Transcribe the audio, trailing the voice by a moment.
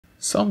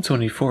Psalm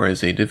 24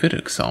 is a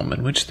Davidic psalm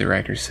in which the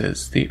writer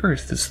says, "The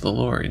earth is the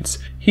Lord's.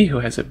 He who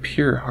has a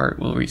pure heart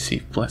will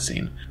receive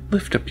blessing.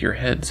 Lift up your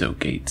heads, O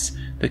gates.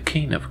 The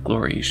King of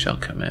glory shall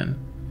come in."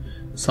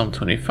 Psalm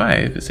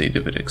 25 is a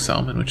Davidic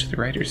psalm in which the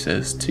writer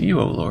says, "To you,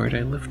 O Lord,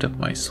 I lift up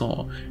my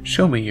soul.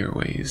 Show me your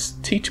ways.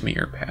 Teach me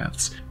your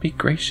paths. Be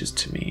gracious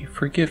to me.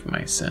 Forgive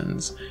my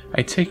sins.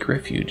 I take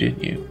refuge in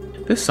you."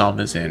 This psalm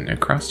is an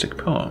acrostic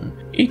poem,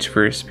 each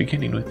verse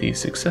beginning with the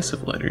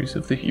successive letters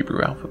of the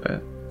Hebrew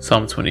alphabet.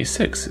 Psalm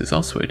 26 is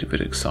also a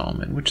Davidic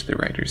psalm in which the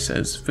writer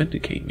says,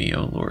 "Vindicate me,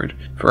 O Lord,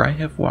 for I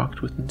have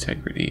walked with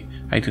integrity.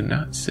 I do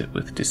not sit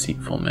with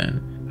deceitful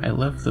men. I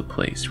love the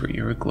place where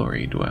your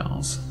glory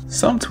dwells."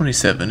 Psalm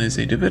 27 is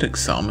a Davidic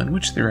psalm in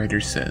which the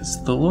writer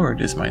says, "The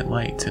Lord is my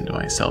light and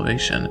my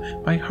salvation.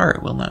 My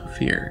heart will not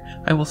fear.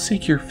 I will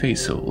seek your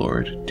face, O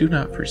Lord. Do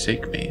not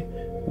forsake me.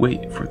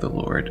 Wait for the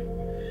Lord."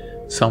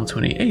 Psalm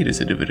 28 is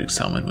a Davidic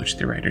psalm in which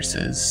the writer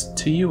says,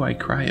 "To you I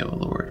cry, O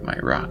Lord, my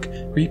rock.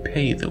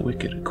 Repay the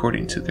wicked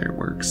according to their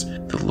works.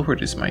 The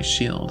Lord is my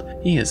shield.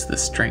 He is the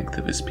strength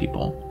of his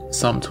people."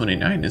 Psalm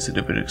 29 is a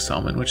Davidic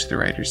psalm in which the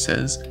writer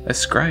says,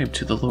 "Ascribe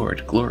to the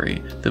Lord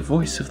glory. The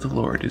voice of the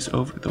Lord is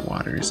over the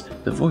waters.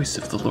 The voice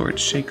of the Lord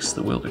shakes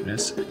the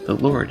wilderness. The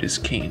Lord is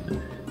king."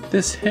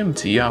 This hymn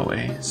to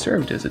Yahweh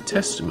served as a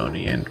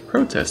testimony and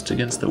protest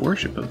against the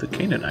worship of the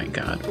Canaanite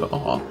god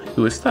Babble,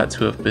 who is thought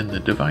to have been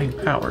the divine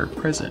power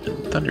present in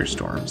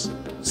thunderstorms.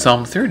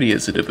 Psalm 30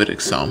 is a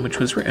Davidic psalm which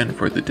was written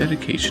for the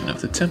dedication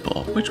of the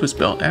temple, which was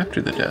built after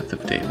the death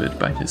of David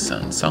by his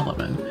son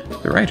Solomon.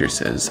 The writer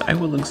says, "I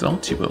will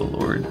exalt you, O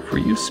Lord, for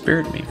you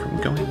spared me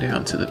from going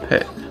down to the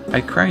pit. I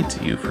cried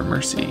to you for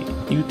mercy.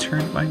 You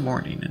turned my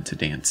mourning into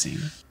dancing."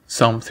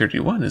 Psalm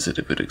 31 is a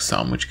Davidic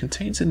psalm which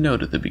contains a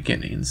note at the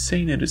beginning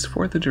saying it is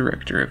for the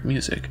director of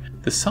music.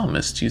 The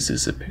psalmist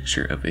uses a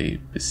picture of a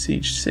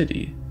besieged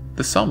city.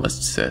 The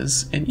psalmist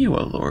says, "In you,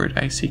 O Lord,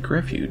 I seek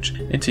refuge.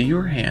 Into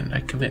your hand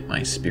I commit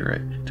my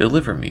spirit.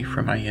 Deliver me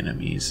from my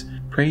enemies.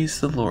 Praise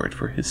the Lord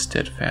for his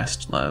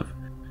steadfast love."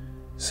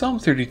 Psalm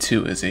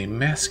 32 is a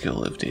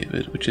maskil of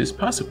David, which is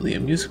possibly a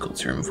musical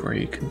term for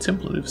a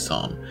contemplative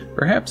psalm,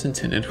 perhaps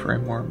intended for a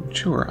more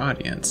mature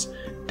audience.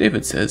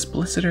 David says,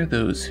 "Blessed are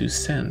those whose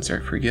sins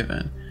are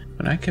forgiven.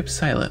 When I kept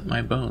silent,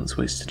 my bones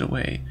wasted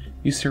away.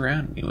 You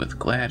surround me with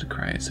glad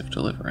cries of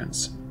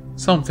deliverance."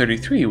 Psalm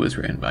 33 was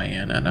written by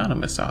an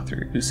anonymous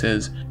author who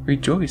says,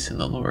 "Rejoice in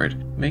the Lord,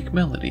 make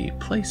melody,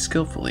 play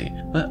skillfully,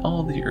 let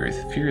all the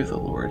earth fear the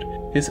Lord.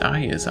 His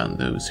eye is on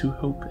those who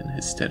hope in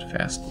his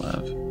steadfast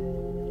love."